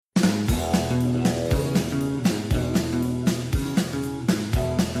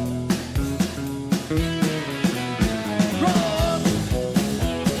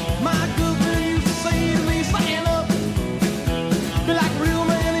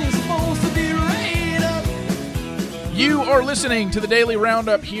You are listening to the Daily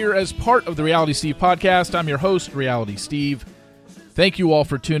Roundup here as part of the Reality Steve podcast. I'm your host, Reality Steve. Thank you all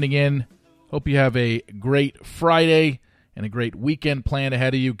for tuning in. Hope you have a great Friday and a great weekend planned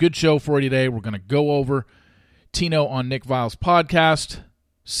ahead of you. Good show for you today. We're going to go over Tino on Nick Vile's podcast.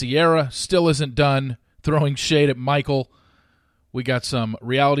 Sierra still isn't done throwing shade at Michael. We got some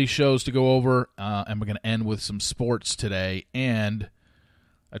reality shows to go over, and we're going to end with some sports today and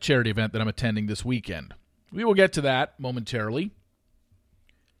a charity event that I'm attending this weekend. We will get to that momentarily.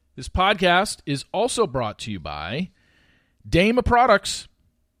 This podcast is also brought to you by Dame Products.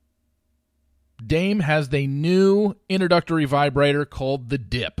 Dame has the new introductory vibrator called the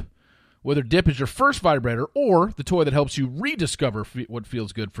Dip. Whether Dip is your first vibrator or the toy that helps you rediscover what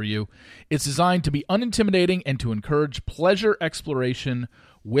feels good for you, it's designed to be unintimidating and to encourage pleasure exploration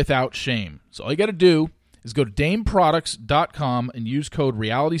without shame. So all you got to do is go to dameproducts.com and use code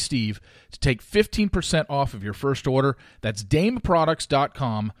RealitySteve to take 15% off of your first order. That's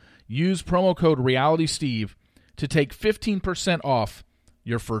dameproducts.com. Use promo code RealitySteve to take 15% off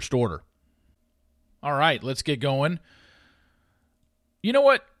your first order. All right, let's get going. You know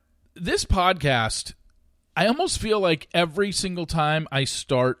what? This podcast, I almost feel like every single time I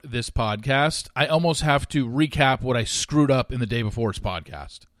start this podcast, I almost have to recap what I screwed up in the day before's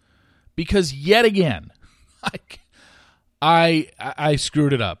podcast. Because yet again, I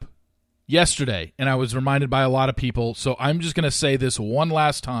screwed it up yesterday, and I was reminded by a lot of people, so I'm just going to say this one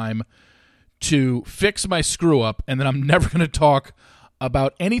last time to fix my screw-up, and then I'm never going to talk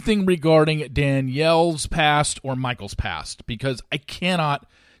about anything regarding Danielle's past or Michael's past, because I cannot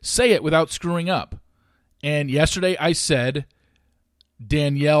say it without screwing up. And yesterday I said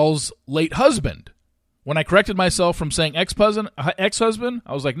Danielle's late husband. When I corrected myself from saying ex-husband,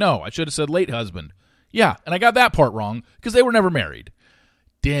 I was like, no, I should have said late husband. Yeah, and I got that part wrong because they were never married.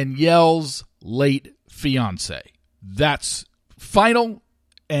 Danielle's late fiance. That's final,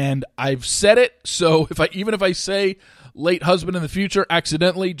 and I've said it, so even if I say late husband in the future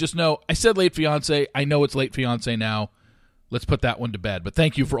accidentally, just know I said late fiance. I know it's late fiance now. Let's put that one to bed. But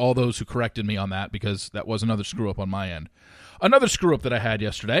thank you for all those who corrected me on that, because that was another screw-up on my end. Another screw-up that I had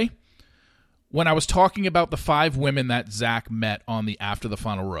yesterday, when I was talking about the 5 women that Zach met on the After the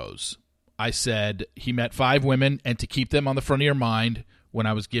Final Rose. I said he met 5 women, and to keep them on the front of your mind when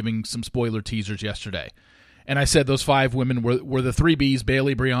I was giving some spoiler teasers yesterday. And I said those 5 women were the 3 Bs,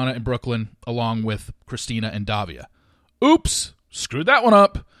 Bailey, Brianna, and Brooklyn, along with Christina and Davia. Oops, screwed that one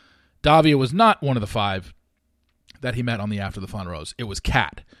up. Davia was not one of the 5 that he met on the After the Final Rose. It was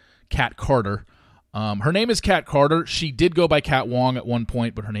Kat Carter. Her name is Kat Carter. She did go by Kat Wong at one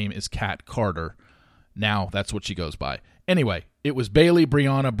point, but her name is Kat Carter. Now that's what she goes by. Anyway, it was Bailey,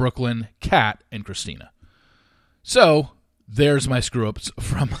 Brianna, Brooklyn, Kat, and Christina. So there's my screw-ups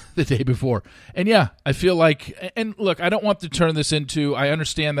from the day before. And yeah, I feel like, and look, I don't want to turn this into, I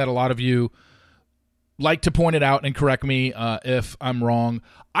understand that a lot of you like to point it out and correct me if I'm wrong.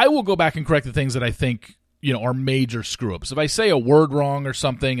 I will go back and correct the things that I think, are major screw-ups. If I say a word wrong or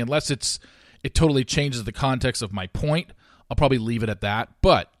something, unless it totally changes the context of my point, I'll probably leave it at that.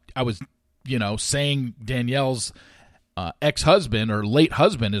 But I was, saying Danielle's ex-husband or late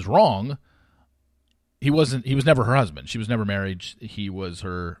husband is wrong. He was never her husband. She was never married. He was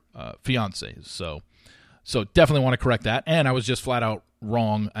her fiance. So definitely want to correct that. And I was just flat out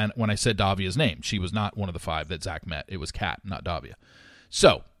wrong when I said Davia's name. She was not one of the 5 that Zach met. It was Kat, not Davia.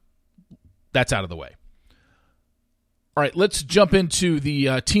 So that's out of the way. All right, let's jump into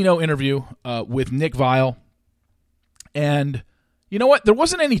the Tino interview with Nick Vile. And you know what? There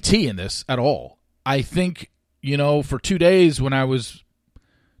wasn't any tea in this at all. I think, for 2 days when I was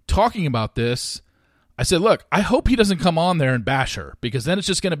talking about this, I said, look, I hope he doesn't come on there and bash her, because then it's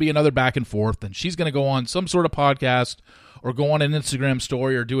just going to be another back and forth, and she's going to go on some sort of podcast or go on an Instagram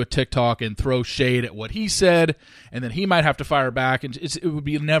story or do a TikTok and throw shade at what he said, and then he might have to fire back, and it would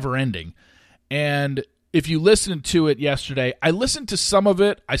be never ending. And if you listened to it yesterday, I listened to some of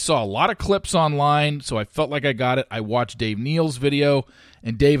it. I saw a lot of clips online, so I felt like I got it. I watched Dave Neal's video,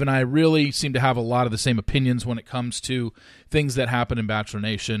 and Dave and I really seem to have a lot of the same opinions when it comes to things that happen in Bachelor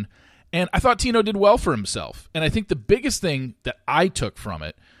Nation. And I thought Tino did well for himself. And I think the biggest thing that I took from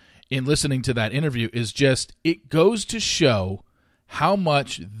it in listening to that interview is just it goes to show how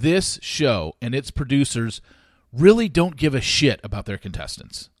much this show and its producers really don't give a shit about their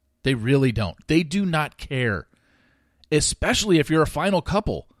contestants. They really don't. They do not care, especially if you're a final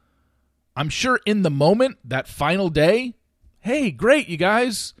couple. I'm sure in the moment, that final day, hey, great, you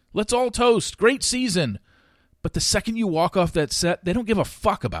guys, let's all toast, great season. But the second you walk off that set, they don't give a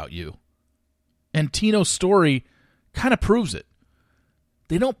fuck about you. And Tino's story kind of proves it.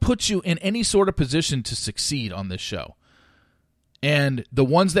 They don't put you in any sort of position to succeed on this show. And the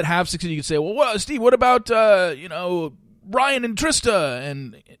ones that have succeeded, you can say, well, Steve, what about, Brian and Trista?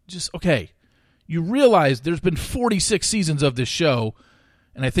 And just, okay, you realize there's been 46 seasons of this show,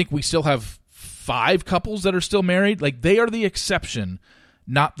 and I think we still have 5 couples that are still married. Like, they are the exception,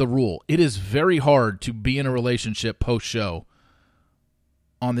 not the rule. It is very hard to be in a relationship post-show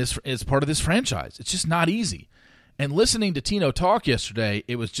on this as part of this franchise. It's just not easy. And listening to Tino talk yesterday,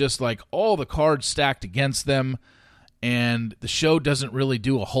 it was just like all the cards stacked against them, and the show doesn't really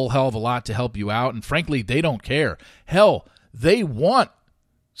do a whole hell of a lot to help you out, and frankly, they don't care. Hell, they want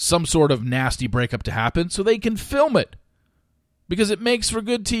some sort of nasty breakup to happen so they can film it, because it makes for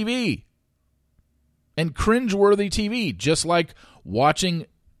good TV and cringeworthy TV, just like watching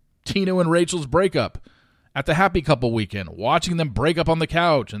Tino and Rachel's breakup at the Happy Couple weekend, watching them break up on the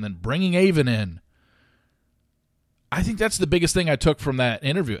couch and then bringing Avon in. I think that's the biggest thing I took from that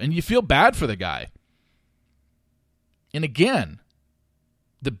interview, and you feel bad for the guy. And again,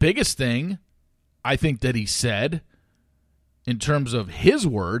 the biggest thing I think that he said in terms of his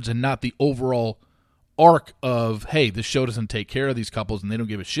words and not the overall arc of, hey, this show doesn't take care of these couples and they don't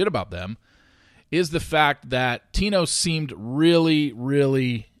give a shit about them, is the fact that Tino seemed really,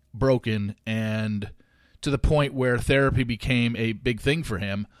 really broken and to the point where therapy became a big thing for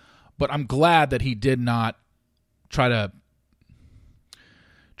him. But I'm glad that he did not try to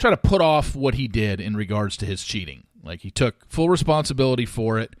put off what he did in regards to his cheating. Like, he took full responsibility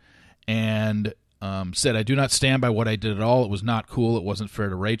for it and said, I do not stand by what I did at all. It was not cool. It wasn't fair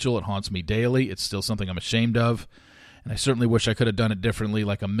to Rachel. It haunts me daily. It's still something I'm ashamed of. And I certainly wish I could have done it differently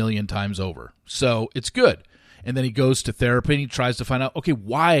like a million times over. So it's good. And then he goes to therapy and he tries to find out, okay,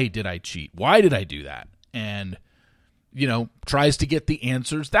 why did I cheat? Why did I do that? And, tries to get the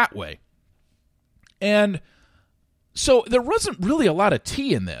answers that way. And so there wasn't really a lot of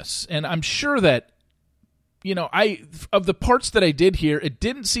tea in this. And I'm sure that, of the parts that I did hear, it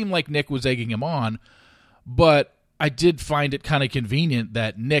didn't seem like Nick was egging him on, but I did find it kind of convenient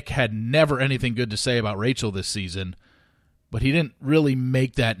that Nick had never anything good to say about Rachel this season, but he didn't really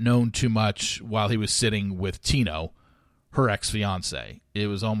make that known too much while he was sitting with Tino, her ex-fiance. It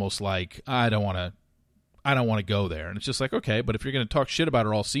was almost like, I don't want to go there. And it's just like, okay, but if you're going to talk shit about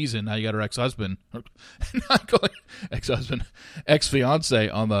her all season, now you got her ex-husband, not going ex-husband, ex-fiance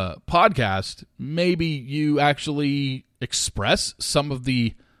on the podcast, maybe you actually express some of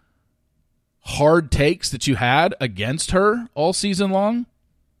the hard takes that you had against her all season long.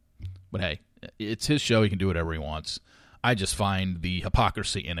 But hey, it's his show. He can do whatever he wants. I just find the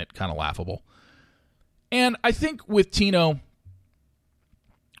hypocrisy in it kind of laughable. And I think with Tino,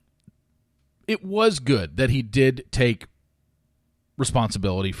 it was good that he did take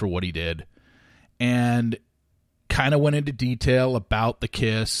responsibility for what he did and kind of went into detail about the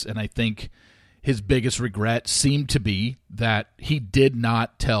kiss. And I think his biggest regret seemed to be that he did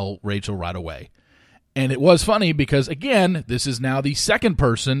not tell Rachel right away. And it was funny because, again, this is now the second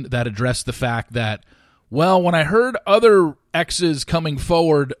person that addressed the fact that, well, when I heard other exes coming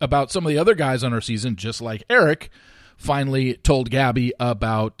forward about some of the other guys on our season, just like Eric finally told Gabby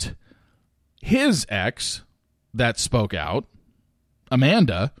about his ex that spoke out,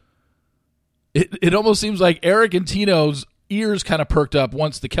 Amanda, it almost seems like Eric and Tino's ears kind of perked up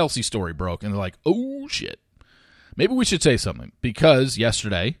once the Kelsey story broke, and they're like, oh, shit. Maybe we should say something, because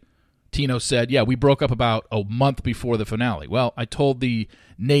yesterday Tino said, yeah, we broke up about a month before the finale. Well, I told the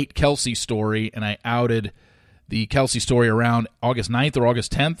Nate Kelsey story, and I outed the Kelsey story around August 9th or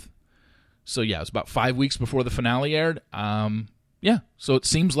August 10th. So, yeah, it was about 5 weeks before the finale aired. Yeah, so it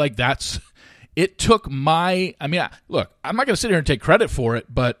seems like it took look, I'm not going to sit here and take credit for it,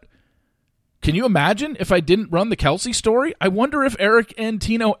 but can you imagine if I didn't run the Kelsey story? I wonder if Eric and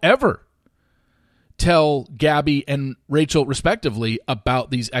Tino ever tell Gabby and Rachel, respectively,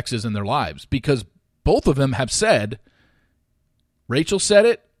 about these exes in their lives, because both of them have said, Rachel said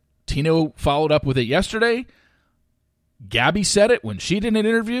it, Tino followed up with it yesterday, Gabby said it when she did an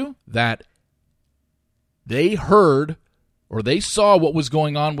interview, that they heard or they saw what was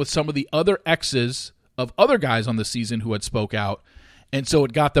going on with some of the other exes of other guys on the season who had spoke out, and so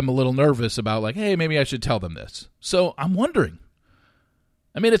it got them a little nervous about, like, hey, maybe I should tell them this. So I'm wondering.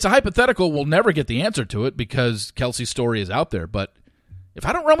 I mean, it's a hypothetical. We'll never get the answer to it because Kelsey's story is out there. But if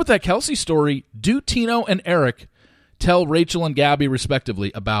I don't run with that Kelsey story, do Tino and Eric tell Rachel and Gabby,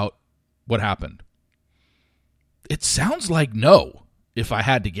 respectively, about what happened? It sounds like no, if I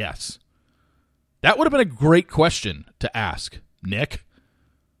had to guess. That would have been a great question to ask, Nick.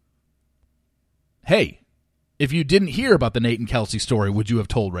 Hey, if you didn't hear about the Nate and Kelsey story, would you have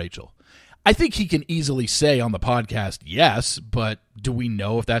told Rachel? I think he can easily say on the podcast, yes, but do we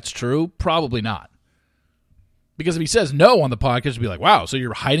know if that's true? Probably not. Because if he says no on the podcast, he'd be like, wow, so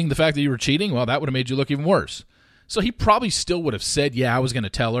you're hiding the fact that you were cheating? Well, that would have made you look even worse. So he probably still would have said, yeah, I was going to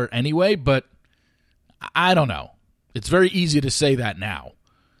tell her anyway, but I don't know. It's very easy to say that now.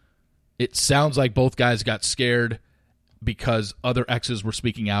 It sounds like both guys got scared because other exes were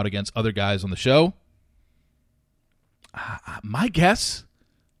speaking out against other guys on the show. My guess,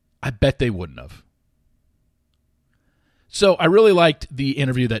 I bet they wouldn't have. So I really liked the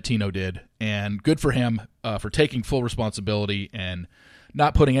interview that Tino did, and good for him for taking full responsibility and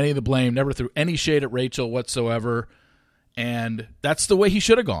not putting any of the blame, never threw any shade at Rachel whatsoever, and that's the way he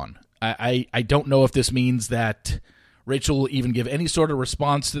should have gone. I don't know if this means that Rachel will even give any sort of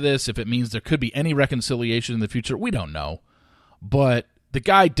response to this, if it means there could be any reconciliation in the future. We don't know. But the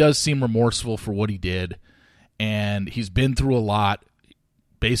guy does seem remorseful for what he did, and he's been through a lot.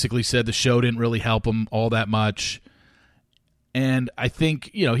 Basically said the show didn't really help him all that much. And I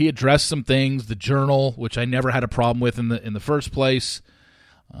think, he addressed some things, the journal, which I never had a problem with in the first place.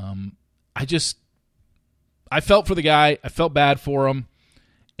 I felt for the guy. I felt bad for him.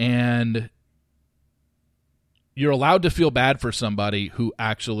 And you're allowed to feel bad for somebody who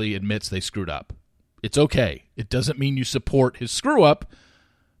actually admits they screwed up. It's okay. It doesn't mean you support his screw up,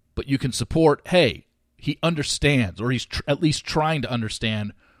 but you can support, hey, he understands, or he's at least trying to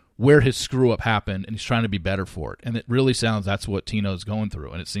understand where his screw up happened, and he's trying to be better for it. And it really sounds that's what Tino's going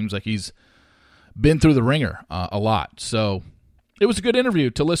through, and it seems like he's been through the ringer a lot. So it was a good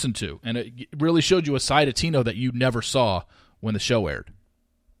interview to listen to, and it really showed you a side of Tino that you never saw when the show aired.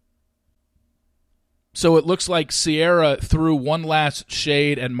 So it looks like Sierra threw one last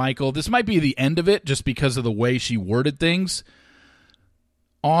shade at Michael. This might be the end of it just because of the way she worded things.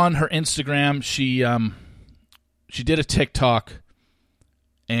 On her Instagram, she did a TikTok,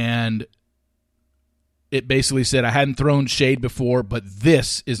 and it basically said, I hadn't thrown shade before, but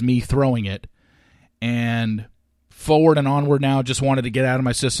this is me throwing it. And forward and onward now, just wanted to get out of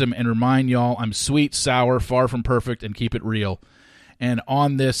my system and remind y'all I'm sweet, sour, far from perfect, and keep it real. And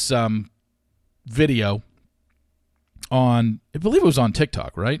on this video I believe it was on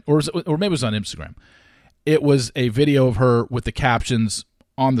TikTok, right? Or maybe it was on Instagram. It was a video of her with the captions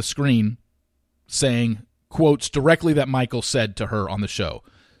on the screen saying quotes directly that Michael said to her on the show.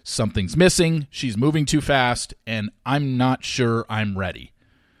 Something's missing, she's moving too fast, and I'm not sure I'm ready.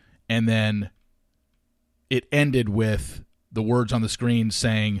 And then it ended with the words on the screen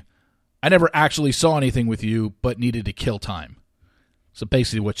saying, I never actually saw anything with you, but needed to kill time. So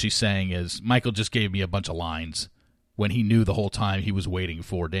basically what she's saying is, Michael just gave me a bunch of lines when he knew the whole time he was waiting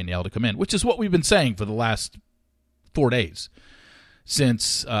for Danielle to come in, which is what we've been saying for the last 4 days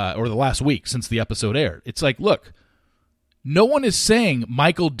or the last week since the episode aired. It's like, look, no one is saying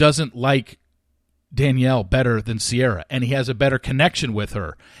Michael doesn't like Danielle better than Sierra, and he has a better connection with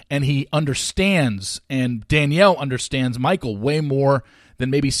her, and he understands, and Danielle understands Michael way more than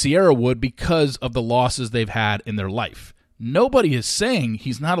maybe Sierra would because of the losses they've had in their life. Nobody is saying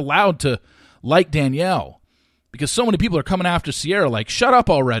he's not allowed to like Danielle, because so many people are coming after Sierra like, shut up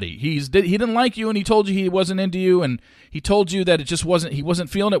already. He didn't like you, and he told you he wasn't into you, and he told you that he wasn't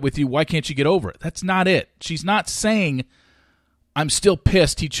feeling it with you. Why can't you get over it? That's not it. She's not saying, I'm still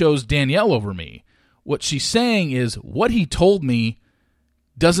pissed he chose Danielle over me. What she's saying is, what he told me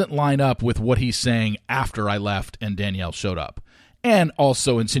doesn't line up with what he's saying after I left and Danielle showed up. And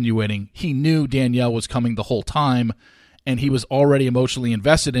also insinuating he knew Danielle was coming the whole time, and he was already emotionally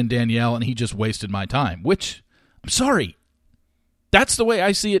invested in Danielle, and he just wasted my time. Which, I'm sorry, that's the way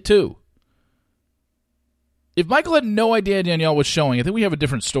I see it too. If Michael had no idea Danielle was showing, I think we have a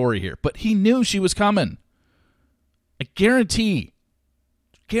different story here. But he knew she was coming. I guarantee.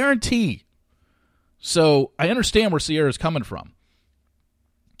 So I understand where Sierra's coming from.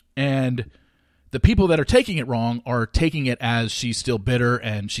 And the people that are taking it wrong are taking it as she's still bitter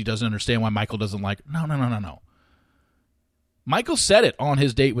and she doesn't understand why Michael doesn't like her. No. Michael said it on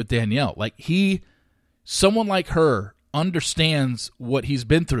his date with Danielle. Like, someone like her understands what he's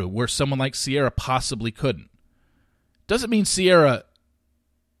been through, where someone like Sierra possibly couldn't. Doesn't mean Sierra,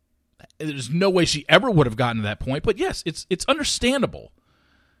 there's no way she ever would have gotten to that point, but yes, it's understandable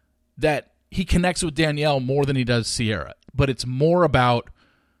that he connects with Danielle more than he does Sierra. But it's more about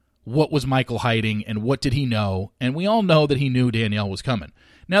what was Michael hiding and what did he know, and we all know that he knew Danielle was coming.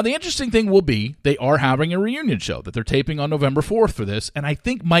 Now, the interesting thing will be they are having a reunion show that they're taping on November 4th for this, and I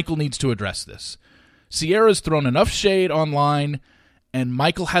think Michael needs to address this. Sierra's thrown enough shade online, and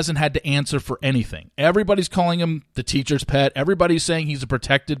Michael hasn't had to answer for anything. Everybody's calling him the teacher's pet. Everybody's saying he's a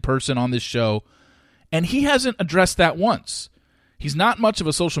protected person on this show, and he hasn't addressed that once. He's not much of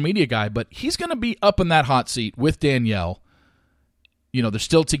a social media guy, but he's going to be up in that hot seat with Danielle. They're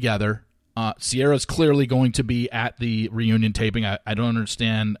still together. Sierra's clearly going to be at the reunion taping. I don't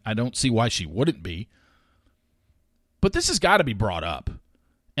understand. I don't see why she wouldn't be. But this has got to be brought up.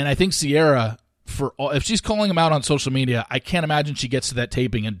 And I think Sierra, if she's calling him out on social media, I can't imagine she gets to that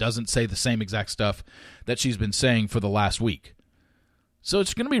taping and doesn't say the same exact stuff that she's been saying for the last week. So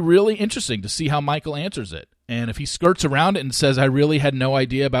it's going to be really interesting to see how Michael answers it. And if he skirts around it and says, I really had no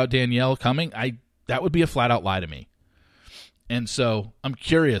idea about Danielle coming, that would be a flat-out lie to me. And so I'm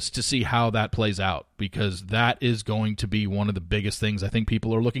curious to see how that plays out, because that is going to be one of the biggest things I think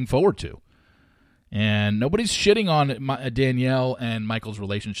people are looking forward to. And nobody's shitting on Danielle and Michael's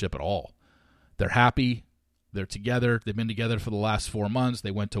relationship at all. They're happy. They're together. They've been together for the last 4 months.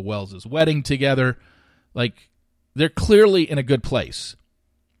 They went to Wells's wedding together. They're clearly in a good place.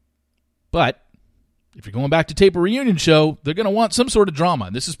 But if you're going back to tape a reunion show, they're going to want some sort of drama.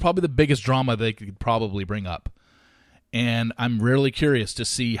 And this is probably the biggest drama they could probably bring up. And I'm really curious to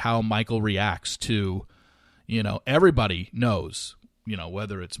see how Michael reacts to, everybody knows,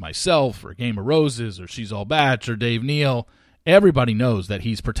 whether it's myself or Game of Roses or She's All Batch or Dave Neal, everybody knows that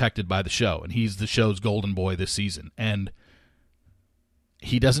he's protected by the show and he's the show's golden boy this season. And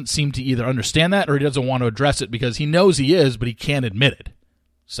he doesn't seem to either understand that or he doesn't want to address it because he knows he is, but he can't admit it.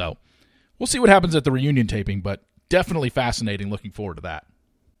 So we'll see what happens at the reunion taping, but definitely fascinating. Looking forward to that.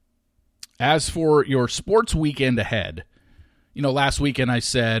 As for your sports weekend ahead, last weekend I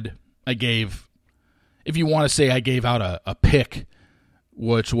said I gave out a pick,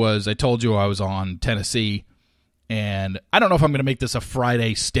 which was I told you I was on Tennessee. And I don't know if I'm going to make this a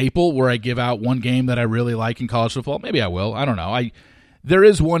Friday staple where I give out one game that I really like in college football. Maybe I will. I don't know. There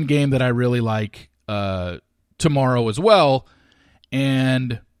is one game that I really like tomorrow as well,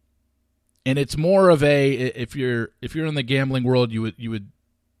 and it's more of a if you're in the gambling world, you would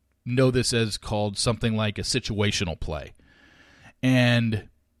know this as called something like a situational play. And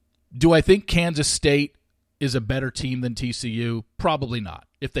do I think Kansas State is a better team than TCU? Probably not.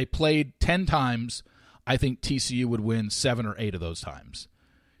 If they played 10 times, I think TCU would win 7 or 8 of those times.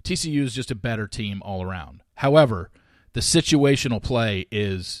 TCU is just a better team all around. However, the situational play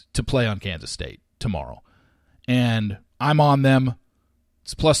is to play on Kansas State tomorrow. And I'm on them.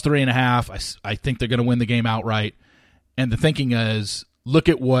 It's plus 3.5. I think they're going to win the game outright. And the thinking is, look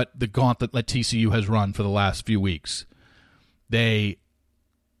at what the gauntlet that TCU has run for the last few weeks. They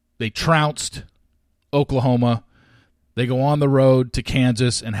trounced Oklahoma. They go on the road to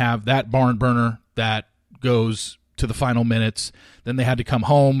Kansas and have that barn burner that goes to the final minutes. Then they had to come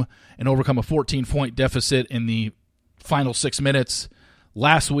home and overcome a 14-point deficit in the final 6 minutes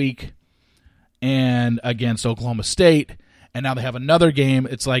last week and against Oklahoma State. And now they have another game.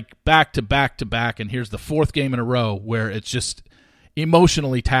 It's like back to back to back, and here's the 4th game in a row where it's just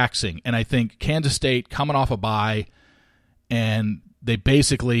emotionally taxing. And I think Kansas State coming off a bye, and they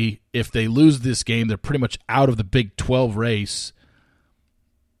basically, if they lose this game, they're pretty much out of the Big 12 race.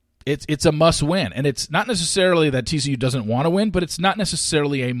 It's a must-win. And it's not necessarily that TCU doesn't want to win, but it's not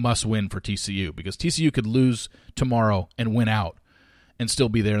necessarily a must-win for TCU because TCU could lose tomorrow and win out and still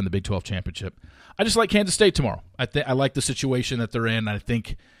be there in the Big 12 championship. I just like Kansas State tomorrow. I like the situation that they're in. I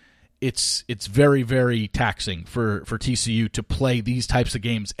think it's very, very taxing for TCU to play these types of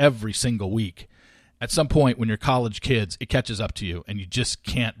games every single week. At some point when you're college kids, it catches up to you, and you just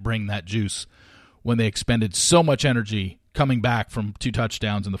can't bring that juice when they expended so much energy coming back from 2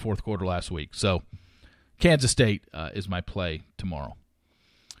 touchdowns in the 4th quarter last week. So Kansas State is my play tomorrow.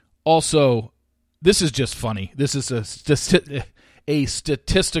 Also, this is just funny. This is a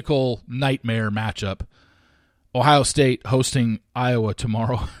statistical nightmare matchup. Ohio State hosting Iowa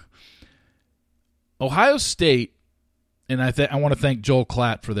tomorrow. Ohio State, and I want to thank Joel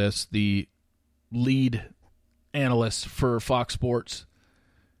Klatt for this, the lead analyst for Fox Sports.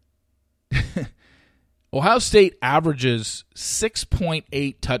 Ohio State averages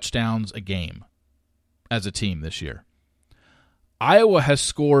 6.8 touchdowns a game as a team this year. Iowa has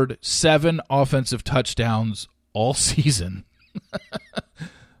scored 7 offensive touchdowns all season.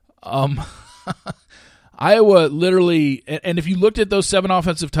 Iowa literally, and if you looked at those 7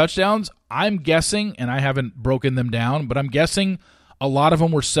 offensive touchdowns, I'm guessing, and I haven't broken them down, but I'm guessing a lot of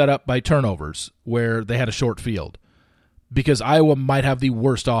them were set up by turnovers where they had a short field because Iowa might have the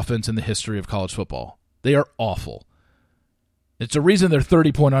worst offense in the history of college football. They are awful. It's a reason they're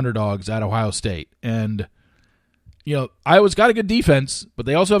 30-point underdogs at Ohio State. And, Iowa's got a good defense, but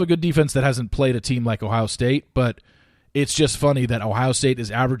they also have a good defense that hasn't played a team like Ohio State. But it's just funny that Ohio State is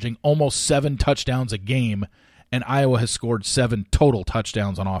averaging almost 7 touchdowns a game, and Iowa has scored 7 total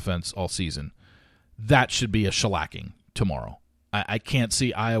touchdowns on offense all season. That should be a shellacking tomorrow. I can't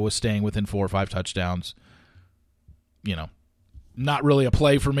see Iowa staying within 4 or 5 touchdowns. Not really a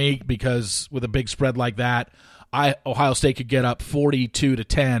play for me because with a big spread like that, Ohio State could get up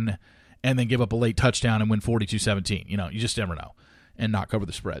 42-10 and then give up a late touchdown and win 42-17. You just never know, and not cover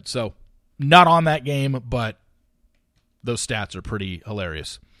the spread. So not on that game, but those stats are pretty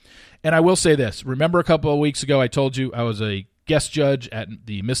hilarious. And I will say this. Remember a couple of weeks ago I told you I was a guest judge at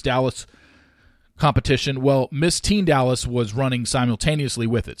the Miss Dallas competition? Well, Miss Teen Dallas was running simultaneously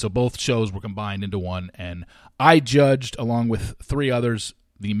with it, so both shows were combined into one, and I judged, along with 3 others,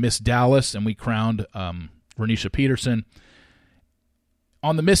 the Miss Dallas, and we crowned Renisha Peterson.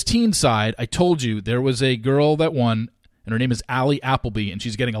 On the Miss Teen side, I told you there was a girl that won, and her name is Allie Appleby, and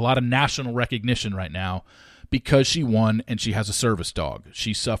she's getting a lot of national recognition right now because she won and she has a service dog.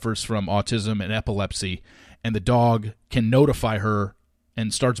 She suffers from autism and epilepsy, and the dog can notify her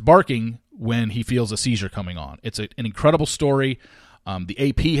and starts barking when he feels a seizure coming on. It's an incredible story. The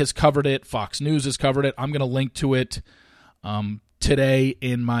AP has covered it. Fox News has covered it. I'm going to link to it today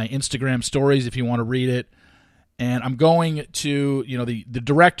in my Instagram stories if you want to read it. And I'm going to, the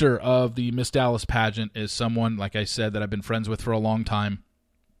director of the Miss Dallas pageant is someone, like I said, that I've been friends with for a long time.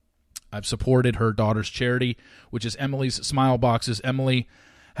 I've supported her daughter's charity, which is Emily's Smile Boxes. Emily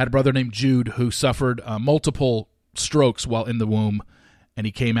had a brother named Jude who suffered multiple strokes while in the womb, and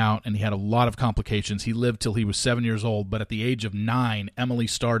he came out and he had a lot of complications. He lived till he was 7 years old, but at the age of 9, Emily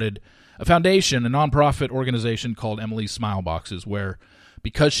started a foundation, a nonprofit organization called Emily's Smile Boxes, where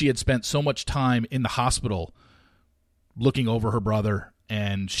because she had spent so much time in the hospital looking over her brother,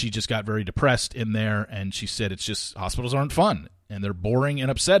 and she just got very depressed in there, and she said it's just hospitals aren't fun, and they're boring and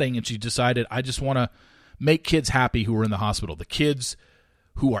upsetting, and she decided, I just want to make kids happy who are in the hospital. The kids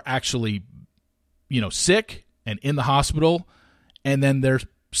who are actually, sick and in the hospital, and then there's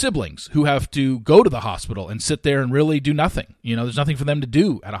siblings who have to go to the hospital and sit there and really do nothing. There's nothing for them to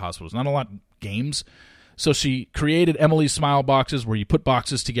do at a hospital. There's not a lot of games. So she created Emily's Smile Boxes, where you put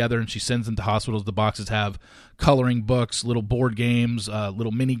boxes together and she sends them to hospitals. The boxes have coloring books, little board games,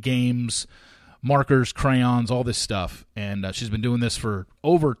 little mini games, markers, crayons, all this stuff. And she's been doing this for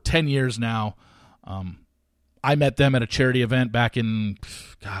over 10 years now. I met them at a charity event back in,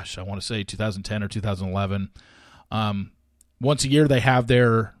 I want to say 2010 or 2011. Once a year they have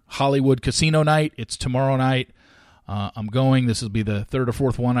their Hollywood Casino Night. It's tomorrow night. I'm going. This will be the 3rd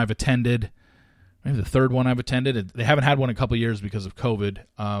or 4th one I've attended. Maybe the 3rd one I've attended. They haven't had one in a couple of years because of COVID.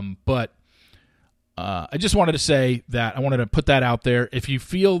 But I just wanted to say that I wanted to put that out there. If you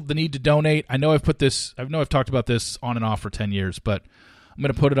feel the need to donate, I know I've talked about this on and off for 10 years, but I'm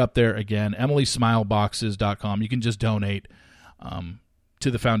going to put it up there again, emilysmileboxes.com. You can just donate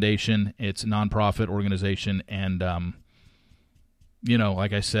to the foundation. It's a nonprofit organization, and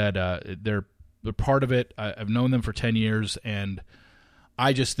like I said, they're part of it. I've known them for 10 years, and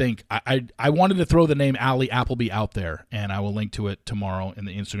I just think I wanted to throw the name Allie Appleby out there, and I will link to it tomorrow in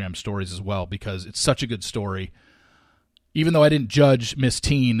the Instagram stories as well, because it's such a good story. Even though I didn't judge Miss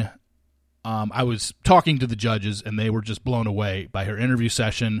Teen, I was talking to the judges, and they were just blown away by her interview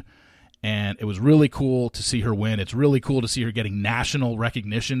session, and it was really cool to see her win. It's really cool to see her getting national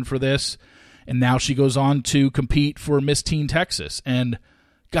recognition for this, and now she goes on to compete for Miss Teen Texas, and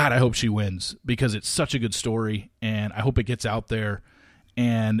God, I hope she wins, because it's such a good story, and I hope it gets out there.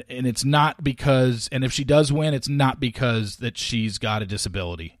 And it's not because, and if she does win, it's not because that she's got a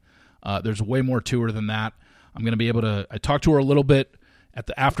disability. There's way more to her than that. I'm going to be able to, I talked to her a little bit at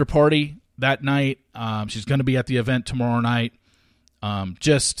the after party that night. She's going to be at the event tomorrow night. The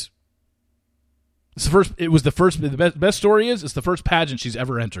best story is, it's the first pageant she's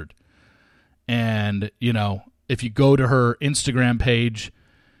ever entered. And, if you go to her Instagram page,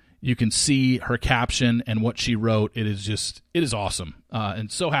 you can see her caption and what she wrote. It is awesome.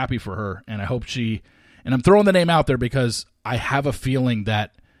 And so happy for her. And I hope and I'm throwing the name out there because I have a feeling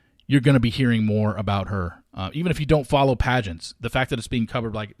that you're going to be hearing more about her. Even if you don't follow pageants, the fact that it's being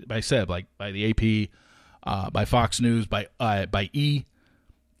covered, like I said, like by the AP, by Fox News, by E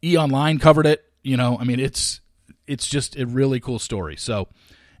Online covered it. It's just a really cool story. So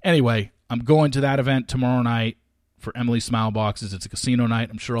anyway, I'm going to that event tomorrow night for Emily's Smile Boxes. It's a casino night.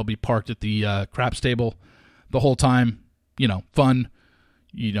 I'm sure I'll be parked at the craps table the whole time. Fun.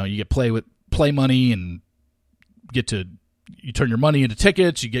 You get play money and you turn your money into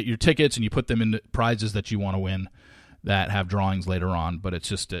tickets. You get your tickets and you put them into prizes that you want to win that have drawings later on. But it's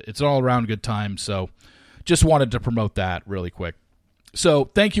just it's an all around good time. So just wanted to promote that really quick.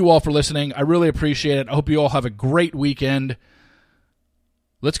 So thank you all for listening. I really appreciate it. I hope you all have a great weekend.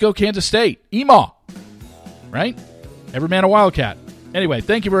 Let's go Kansas State. Emaw. Right? Every man a Wildcat. Anyway,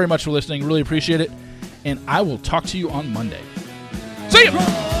 thank you very much for listening. Really appreciate it. And I will talk to you on Monday. See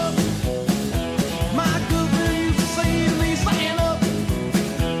ya.